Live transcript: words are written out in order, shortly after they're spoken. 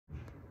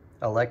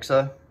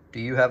Alexa, do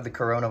you have the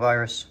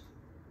coronavirus?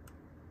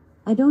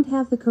 I don't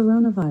have the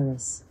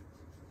coronavirus.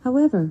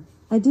 However,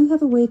 I do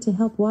have a way to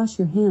help wash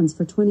your hands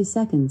for 20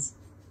 seconds.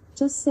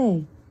 Just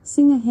say,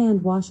 sing a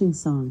hand washing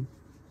song.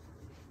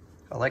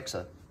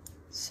 Alexa,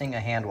 sing a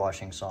hand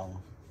washing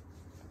song.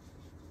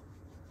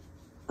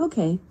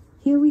 Okay,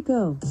 here we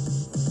go.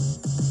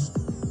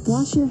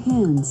 Wash your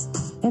hands,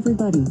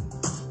 everybody.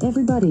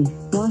 Everybody,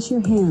 wash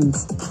your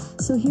hands.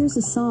 So here's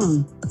a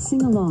song,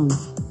 sing along.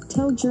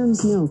 Tell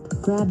germs nope,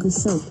 grab the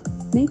soap.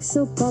 Make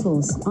soap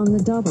bubbles on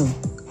the double.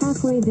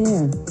 Halfway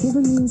there, give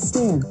a mean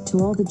stare to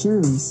all the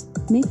germs.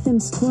 Make them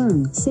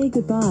squirm, say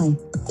goodbye,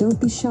 don't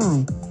be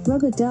shy.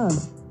 Rub a dub,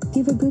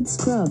 give a good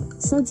scrub,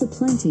 suds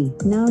aplenty,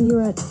 now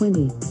you're at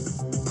 20.